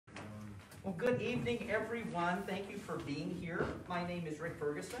Well, good evening, everyone. Thank you for being here. My name is Rick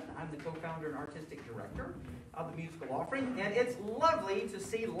Ferguson. I'm the co-founder and artistic director of the Musical Offering, and it's lovely to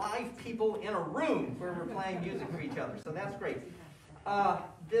see live people in a room where we're playing music for each other, so that's great.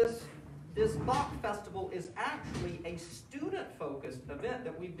 This Bach Festival is actually a student-focused event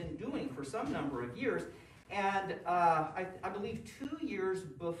that we've been doing for some number of years, and I believe 2 years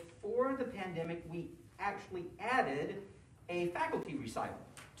before the pandemic, we actually added a faculty recital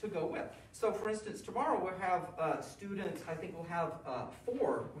to go with. So for instance, tomorrow we'll have students, I think we'll have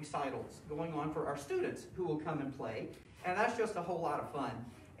 4 recitals going on for our students who will come and play. And that's just a whole lot of fun.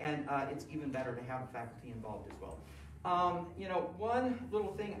 And it's even better to have faculty involved as well. You know, one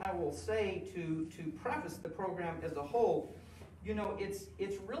little thing I will say to preface the program as a whole, you know, it's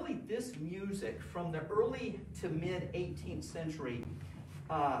really this music from the early to mid 18th century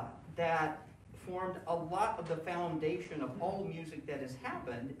that formed a lot of the foundation of all music that has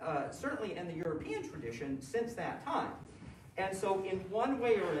happened, certainly in the European tradition since that time. And so in one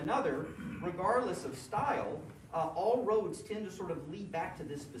way or another, regardless of style, all roads tend to sort of lead back to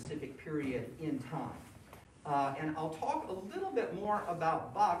this specific period in time. And I'll talk a little bit more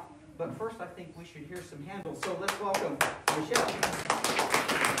about Bach, but first I think we should hear some Handel. So let's welcome Michelle.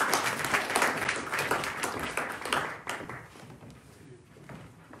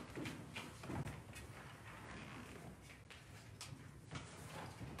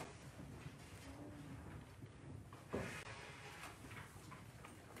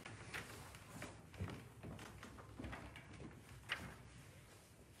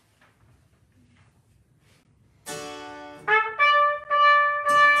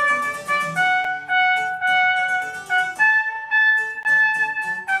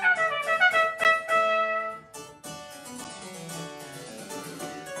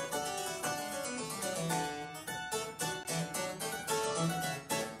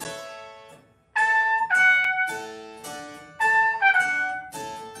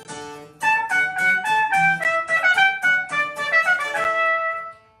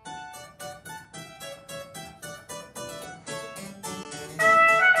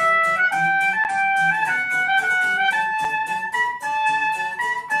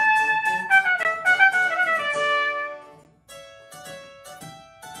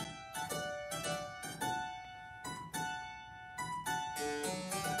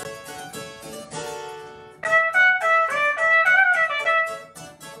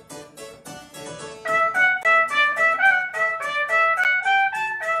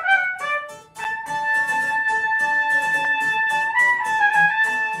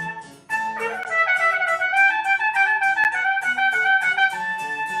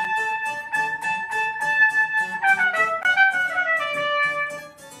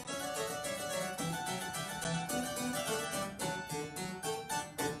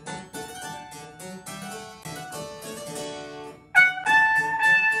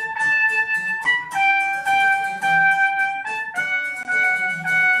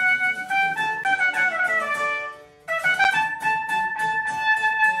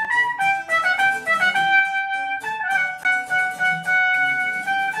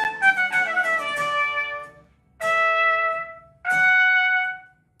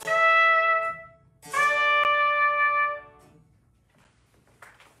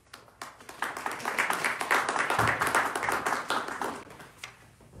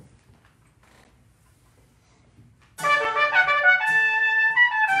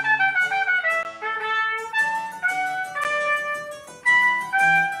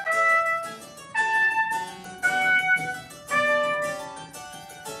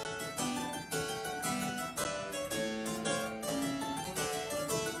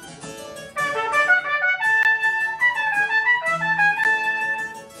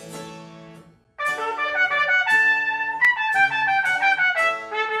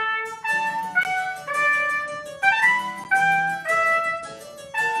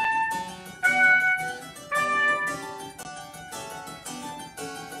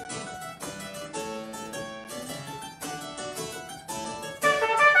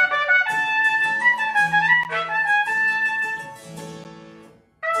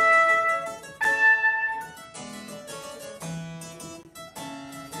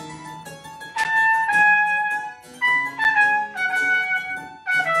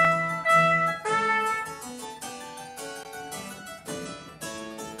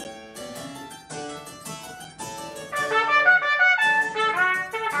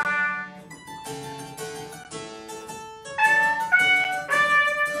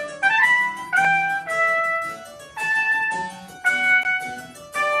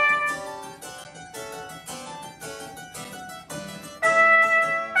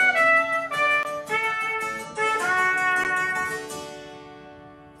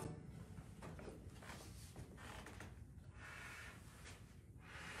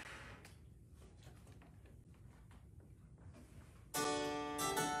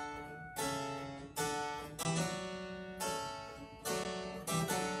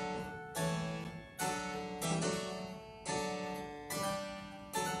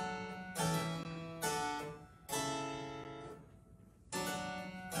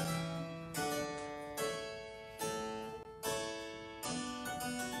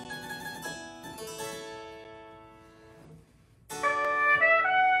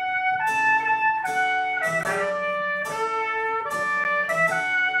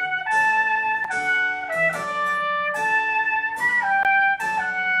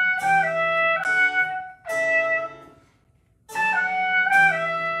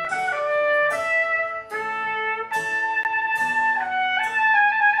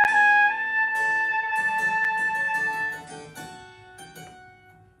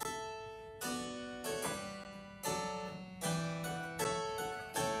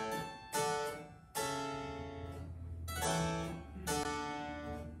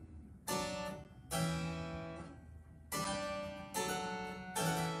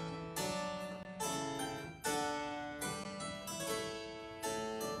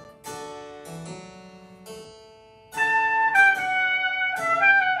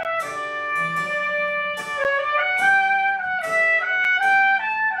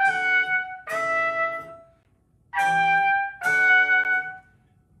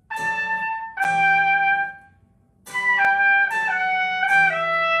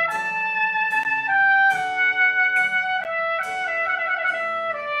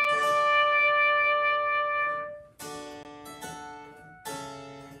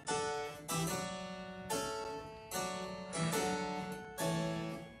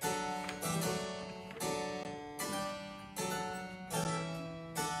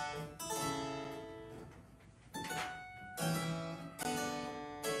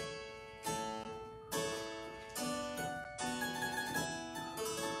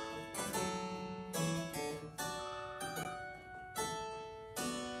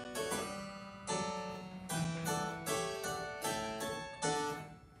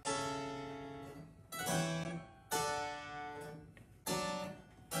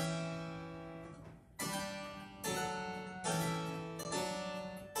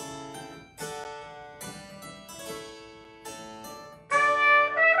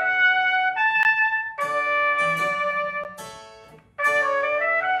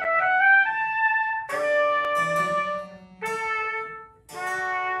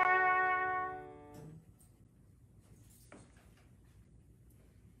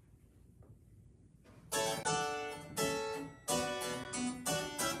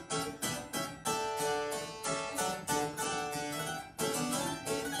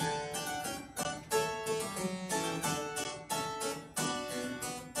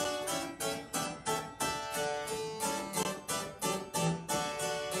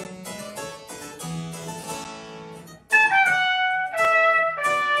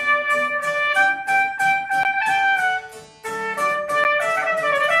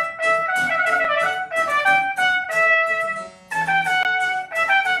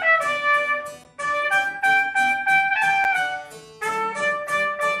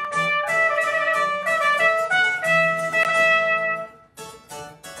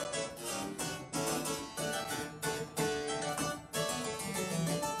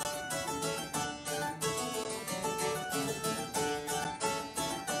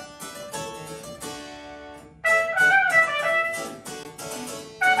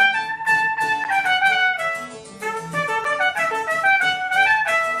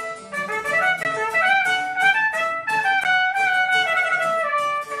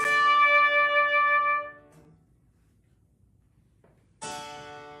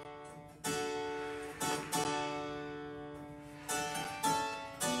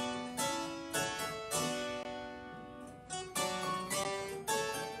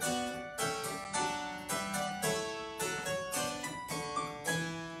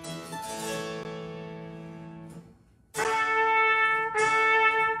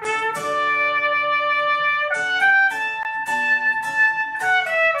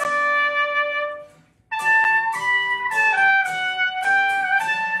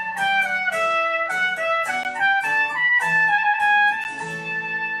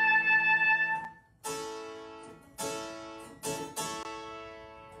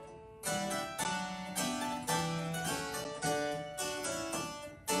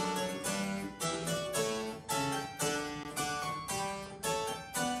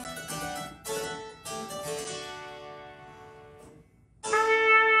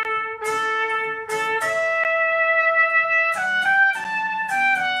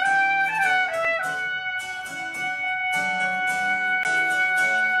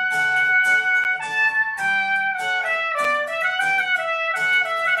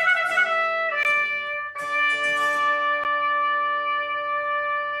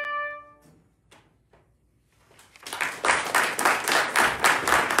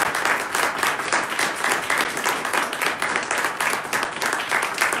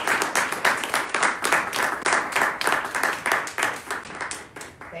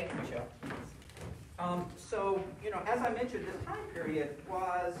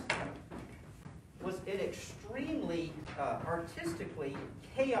 period was an extremely artistically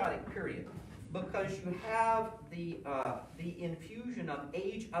chaotic period, because you have the infusion of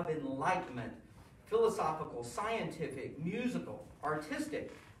age of enlightenment, philosophical, scientific, musical,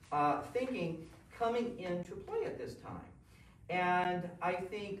 artistic thinking coming into play at this time. And I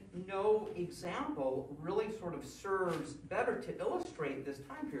think no example really sort of serves better to illustrate this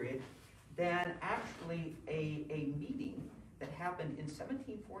time period than actually a meeting that happened in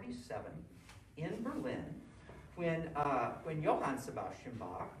 1747 in Berlin when Johann Sebastian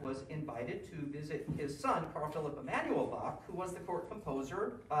Bach was invited to visit his son, Carl Philipp Emanuel Bach, who was the court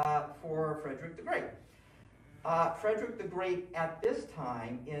composer for Frederick the Great. Frederick the Great at this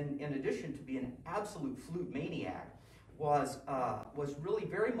time, in addition to being an absolute flute maniac, was really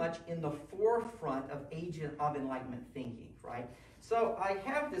very much in the forefront of Age of Enlightenment thinking, right? So I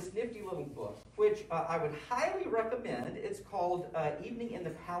have this nifty little book, which I would highly recommend. It's called Evening in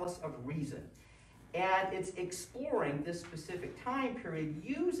the Palace of Reason. And it's exploring this specific time period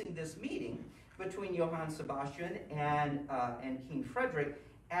using this meeting between Johann Sebastian and King Frederick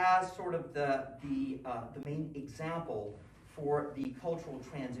as sort of the main example for the cultural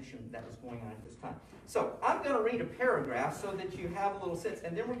transition that was going on at this time. So I'm going to read a paragraph so that you have a little sense,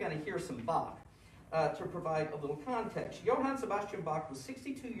 and then we're going to hear some Bach to provide a little context. Johann Sebastian Bach was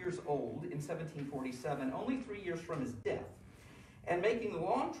 62 years old in 1747, only 3 years from his death. And making the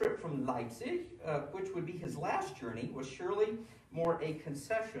long trip from Leipzig, which would be his last journey, was surely more a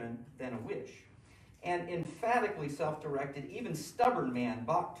concession than a wish. And emphatically self-directed, even stubborn man,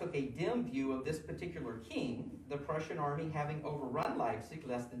 Bach took a dim view of this particular king, the Prussian army having overrun Leipzig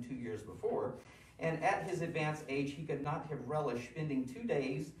less than 2 years before. And at his advanced age, he could not have relished spending 2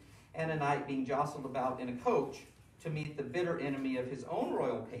 days and a night being jostled about in a coach to meet the bitter enemy of his own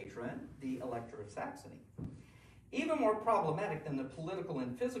royal patron, the Elector of Saxony. Even more problematic than the political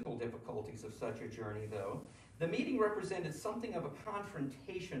and physical difficulties of such a journey, though, the meeting represented something of a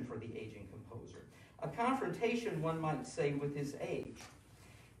confrontation for the aging composer. A confrontation, one might say, with his age.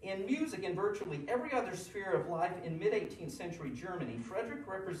 In music and virtually every other sphere of life in mid-18th century Germany, Frederick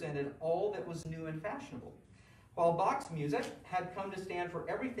represented all that was new and fashionable, while Bach's music had come to stand for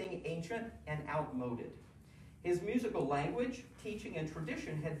everything ancient and outmoded. His musical language, teaching, and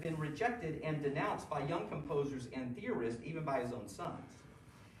tradition had been rejected and denounced by young composers and theorists, even by his own sons.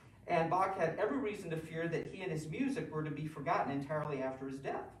 And Bach had every reason to fear that he and his music were to be forgotten entirely after his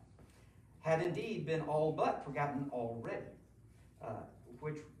death. Had indeed been all but forgotten already,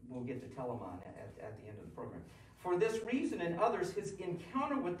 which we'll get to Telemann at the end of the program. For this reason and others, his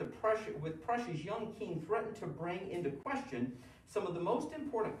encounter with Prussia's young king threatened to bring into question some of the most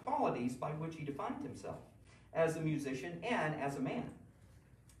important qualities by which he defined himself as a musician and as a man.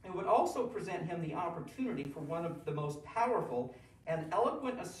 It would also present him the opportunity for one of the most powerful and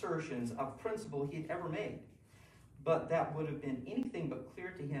eloquent assertions of principle he had ever made. But that would have been anything but clear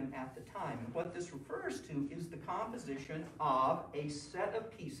to him at the time. And what this refers to is the composition of a set of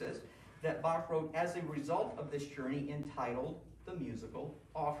pieces that Bach wrote as a result of this journey entitled The Musical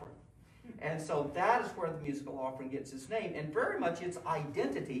Offering. And so that is where the musical offering gets its name, and very much its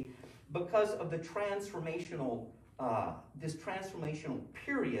identity, because of the transformational, this transformational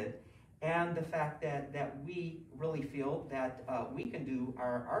period, and the fact that we really feel that we can do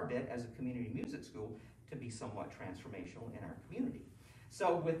our bit as a community music school to be somewhat transformational in our community.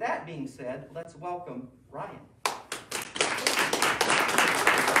 So with that being said, let's welcome Ryan.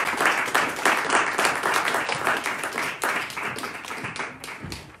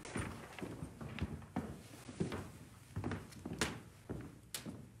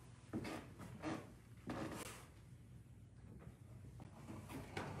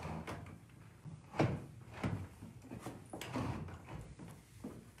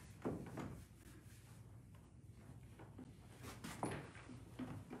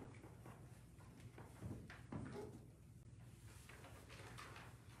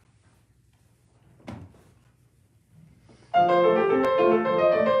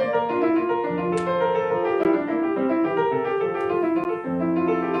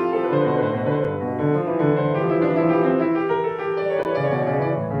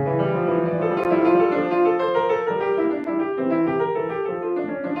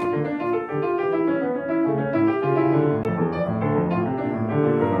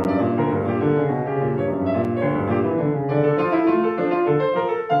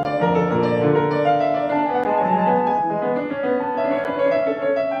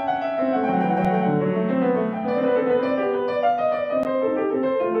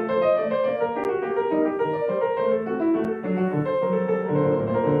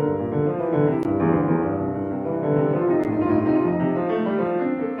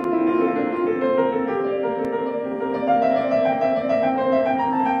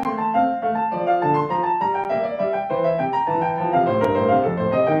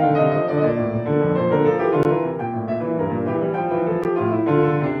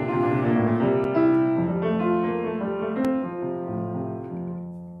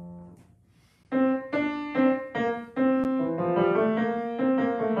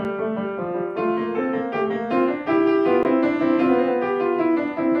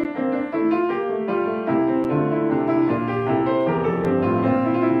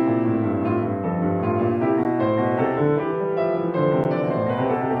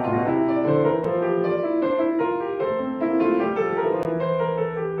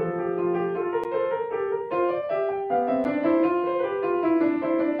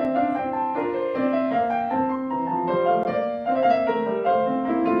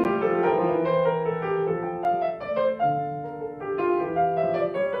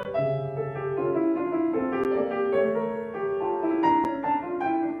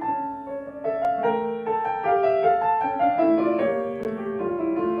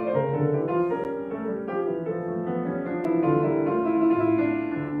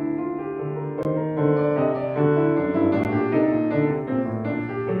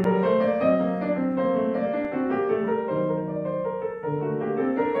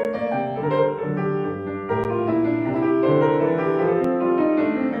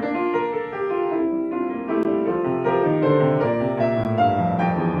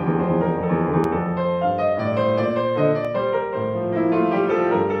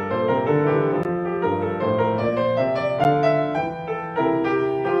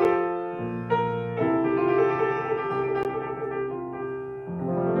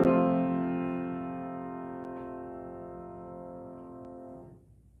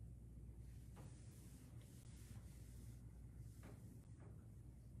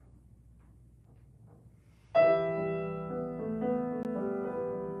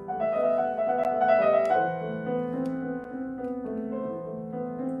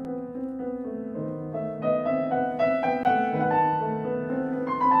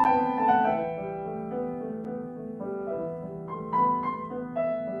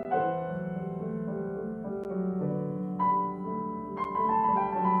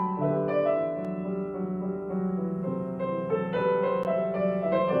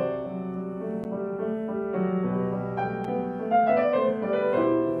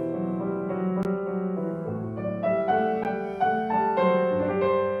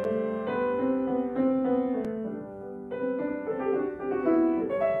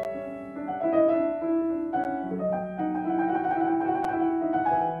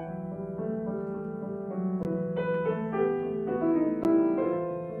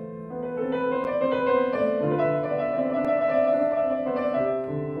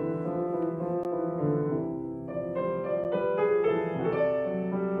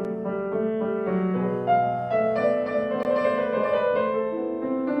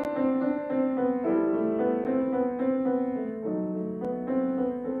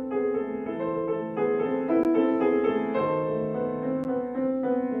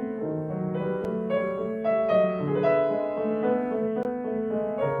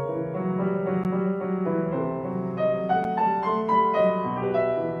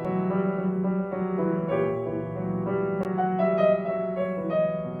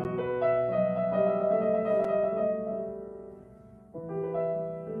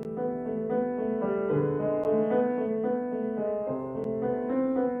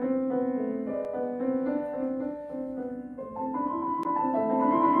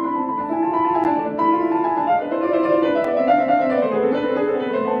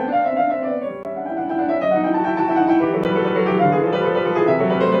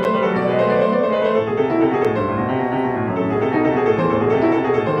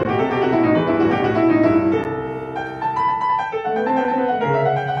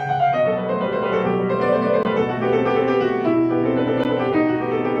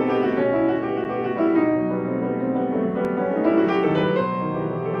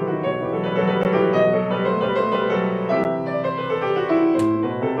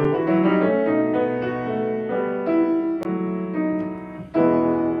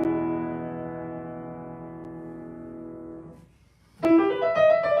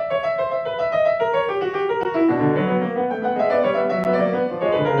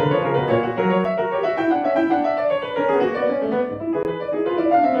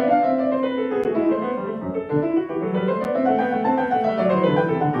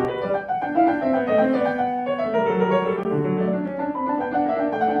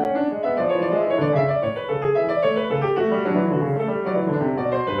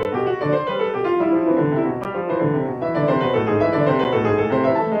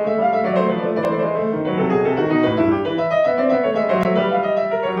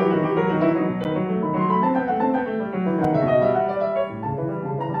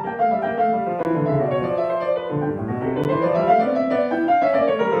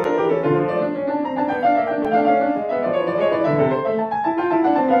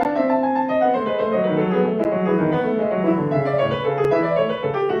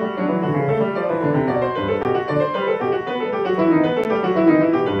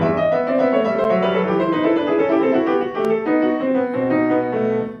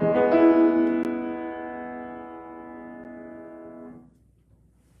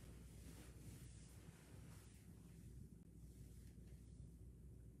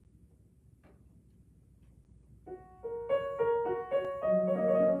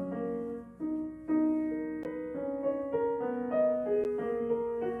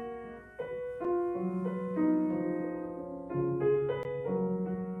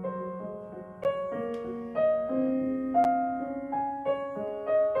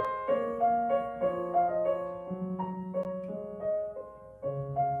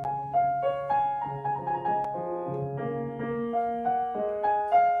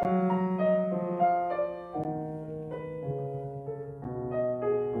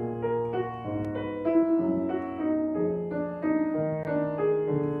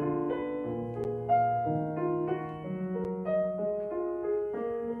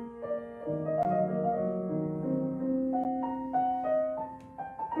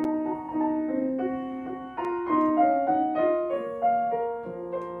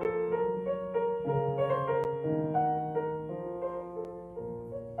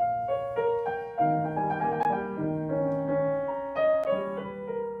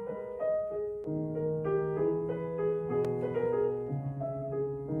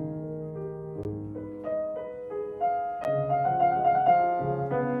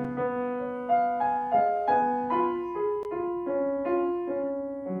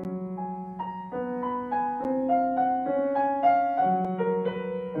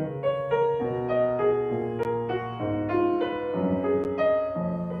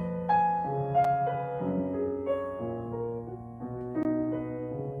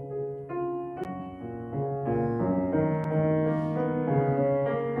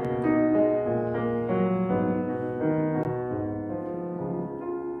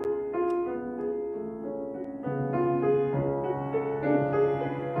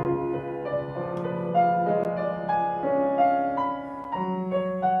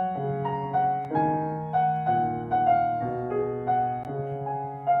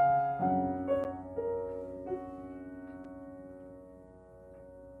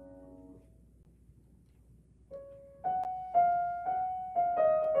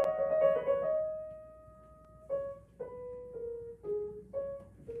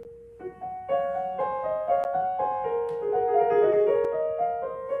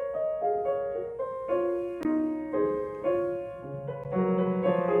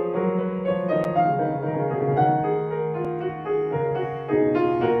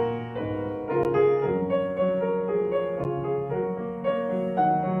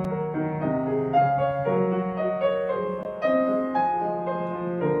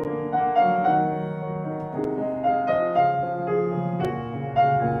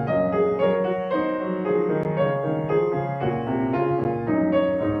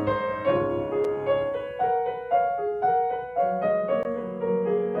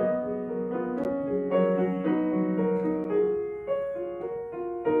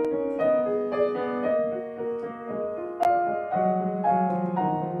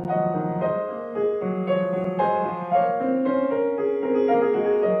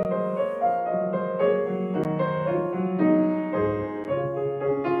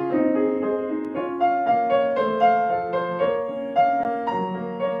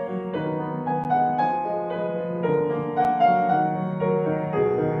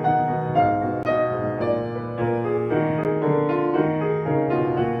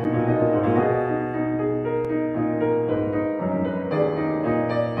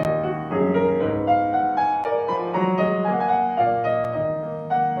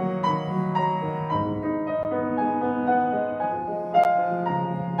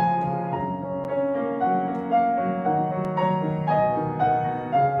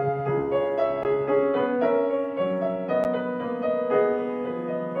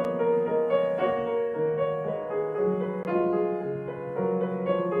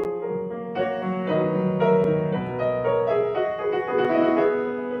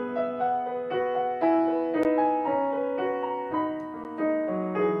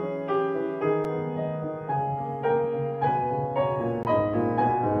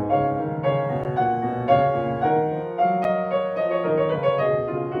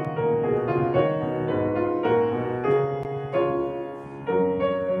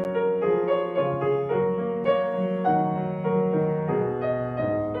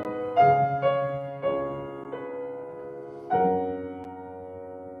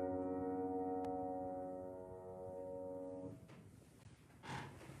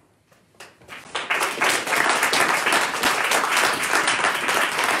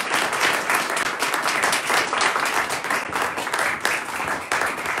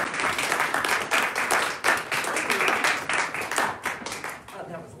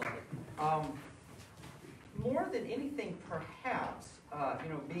 that was lovely. More than anything, perhaps,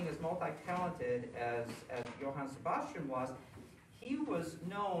 being as multi-talented as Johann Sebastian was, he was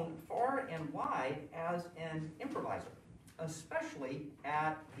known far and wide as an improviser, especially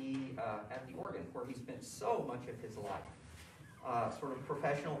at the organ, where he spent so much of his life, sort of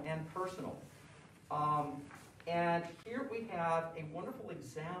professional and personal. And here we have a wonderful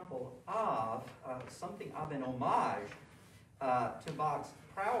example of something of an homage to Bach's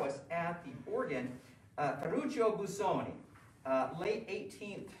prowess at the organ. Ferruccio Busoni, late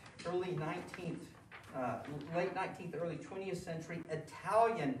 18th, early 19th, early 20th century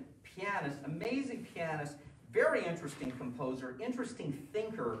Italian pianist, amazing pianist, very interesting composer, interesting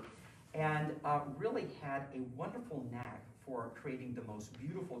thinker, and really had a wonderful knack for creating the most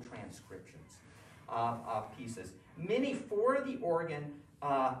beautiful transcriptions of pieces. Many for the organ,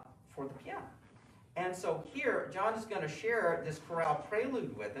 for the piano. And so here, John is going to share this chorale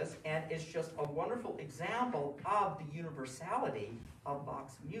prelude with us, and it's just a wonderful example of the universality of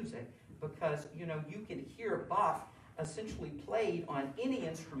Bach's music, because, you can hear Bach essentially played on any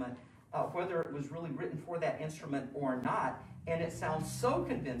instrument, whether it was really written for that instrument or not, and it sounds so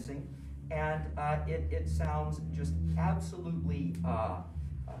convincing, and it sounds just absolutely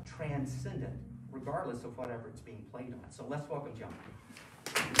transcendent, regardless of whatever it's being played on. So let's welcome John.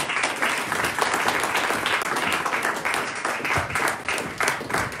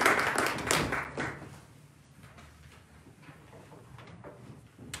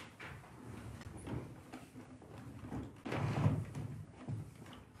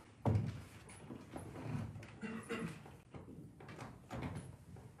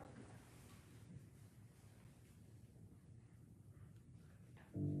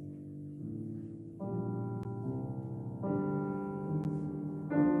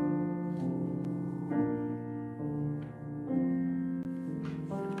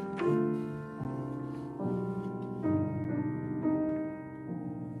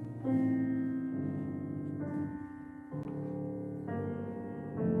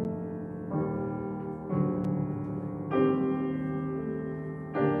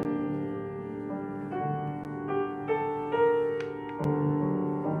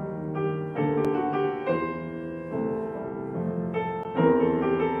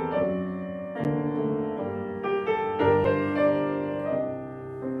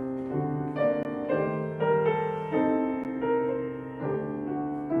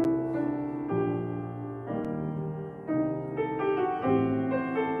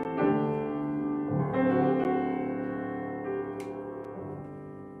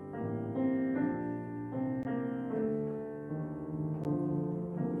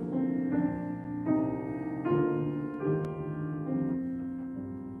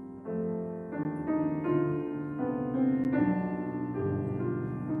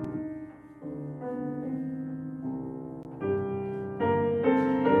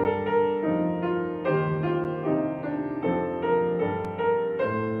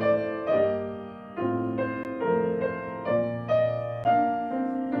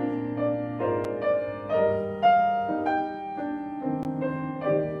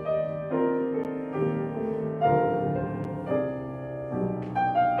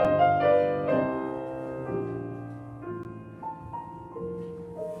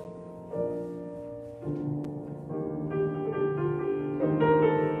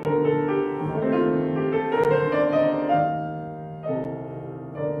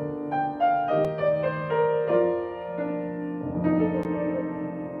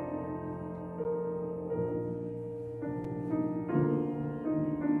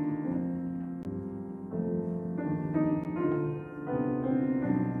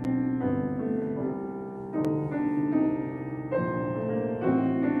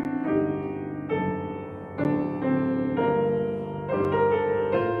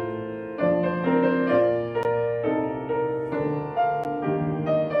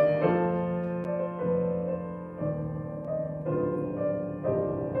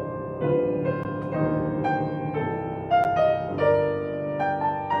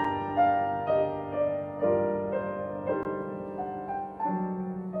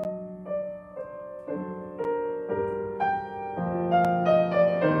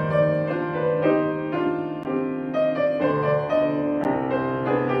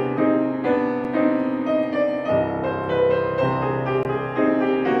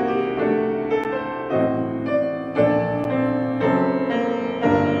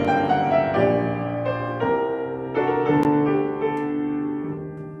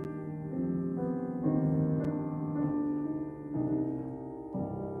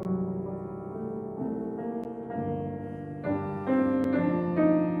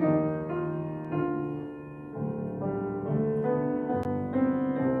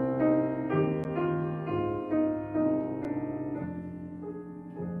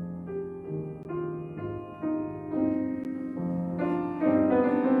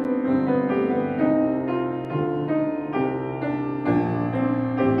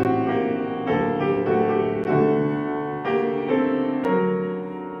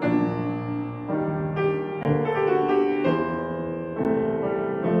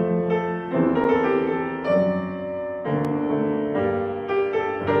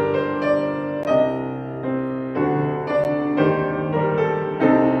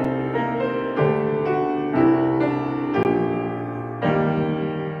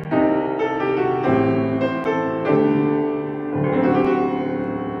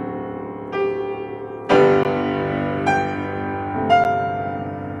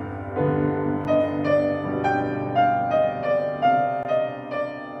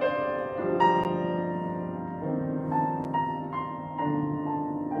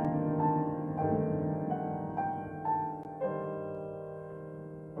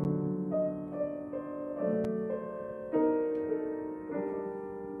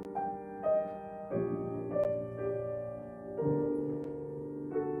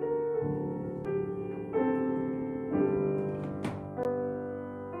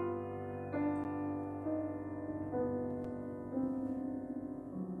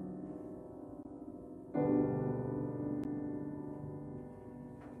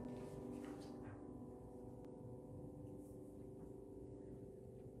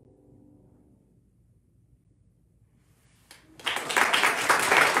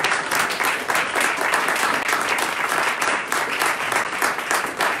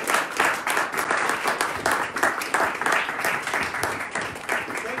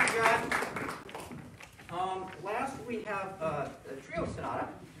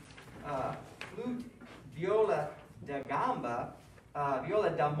 Sonata, Flute, viola da gamba, viola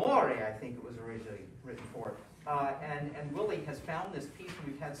d'amore, I think it was originally written for. And Willie has found this piece, and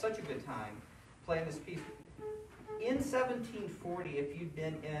we've had such a good time playing this piece. In 1740, if you'd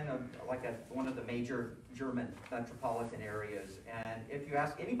been in one of the major German metropolitan areas, and if you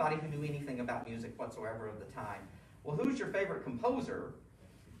ask anybody who knew anything about music whatsoever of the time, well, who's your favorite composer?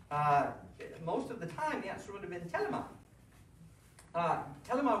 Most of the time, the answer would have been Telemann.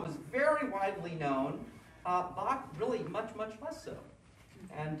 Telemann was very widely known. Bach really much less so.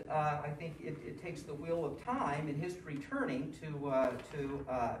 And I think it takes the wheel of time and history turning to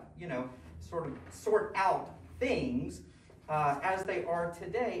sort of sort out things as they are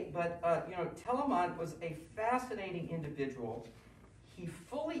today. But Telemann was a fascinating individual. He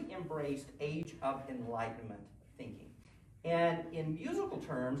fully embraced Age of Enlightenment thinking. And in musical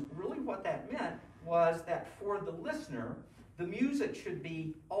terms, really what that meant was that for the listener, the music should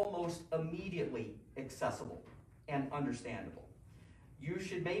be almost immediately accessible and understandable. You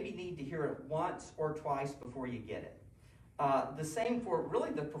should maybe need to hear it once or twice before you get it. The same for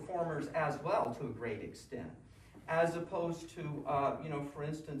really the performers as well, to a great extent. As opposed to, for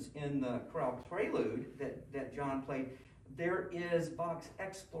instance, in the Chorale Prelude that John played, there is Bach's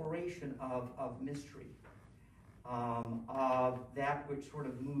exploration of mystery, of that which sort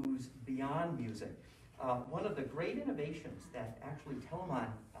of moves beyond music. One of the great innovations that actually Telemann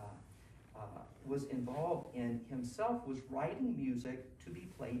was involved in himself was writing music to be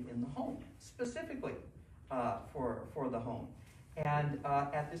played in the home, specifically for the home. And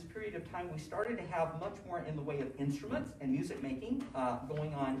at this period of time, we started to have much more in the way of instruments and music making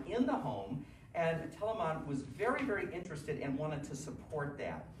going on in the home. And Telemann was very, very interested and wanted to support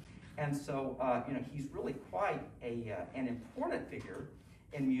that. And so, he's really quite an important figure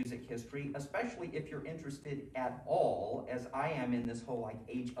in music history, especially if you're interested at all, as I am in this whole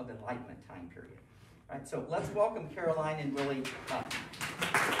Age of Enlightenment time period. All right, so let's welcome Caroline and Willie up.